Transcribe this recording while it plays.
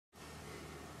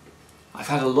I've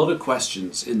had a lot of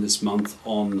questions in this month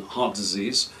on heart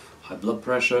disease, high blood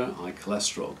pressure, high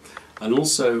cholesterol, and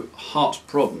also heart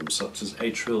problems such as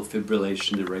atrial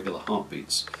fibrillation, irregular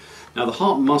heartbeats. Now, the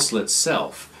heart muscle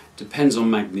itself depends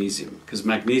on magnesium, because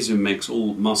magnesium makes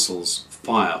all muscles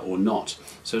fire or not.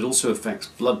 So it also affects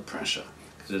blood pressure,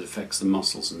 because it affects the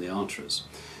muscles and the arteries.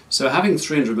 So having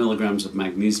 300 milligrams of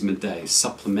magnesium a day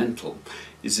supplemental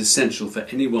is essential for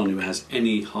anyone who has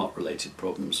any heart-related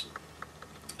problems.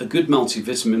 A good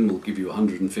multivitamin will give you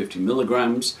 150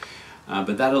 milligrams,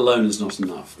 but that alone is not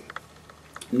enough.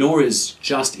 Nor is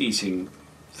just eating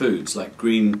foods like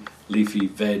green leafy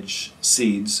veg,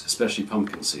 seeds, especially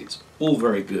pumpkin seeds. All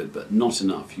very good, but not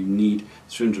enough. You need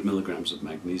 300 milligrams of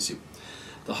magnesium.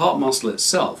 The heart muscle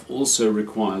itself also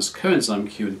requires coenzyme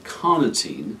Q and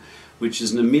carnitine, which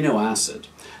is an amino acid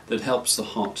that helps the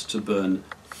heart to burn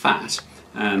fat,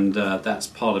 and that's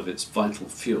part of its vital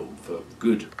fuel for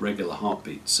good regular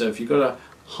heartbeat. So if you've got a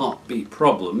heartbeat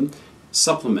problem,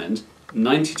 supplement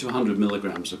 90 to 100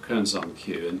 milligrams of coenzyme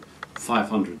Q and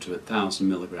 500 to 1,000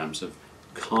 milligrams of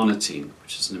carnitine,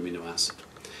 which is an amino acid.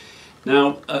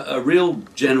 Now, a real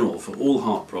general for all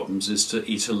heart problems is to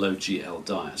eat a low GL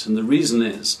diet, and the reason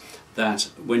is that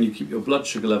when you keep your blood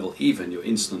sugar level even, your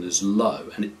insulin is low,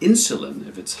 and insulin,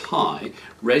 if it's high,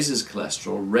 raises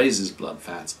cholesterol, raises blood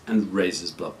fats, and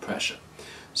raises blood pressure.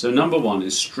 So number one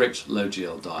is strict low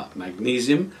GL diet.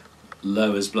 Magnesium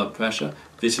lowers blood pressure.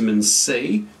 Vitamin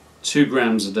C, 2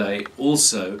 grams a day,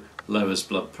 also lowers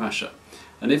blood pressure.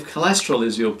 And if cholesterol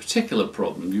is your particular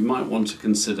problem, you might want to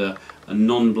consider a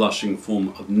non-blushing form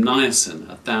of niacin,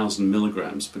 1,000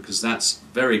 milligrams, because that's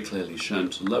very clearly shown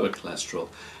to lower cholesterol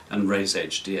and raise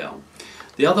HDL.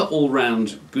 The other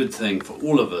all-round good thing for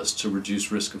all of us to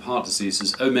reduce risk of heart disease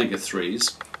is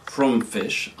omega-3s from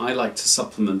fish. I like to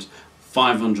supplement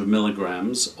 500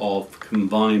 milligrams of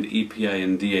combined EPA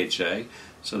and DHA,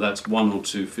 so that's 1 or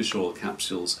 2 fish oil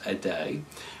capsules a day.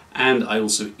 And I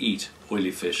also eat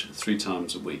oily fish 3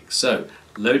 times a week. So,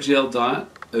 low GL diet,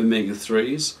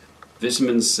 omega-3s,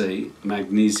 vitamin C,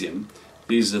 magnesium,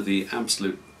 these are the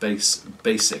absolute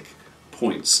basic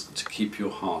points to keep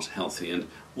your heart healthy, and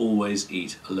always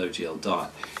eat a low GL diet.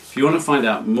 If you want to find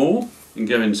out more and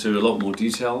go into a lot more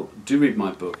detail, do read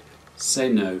my book, Say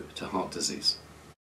No to Heart Disease.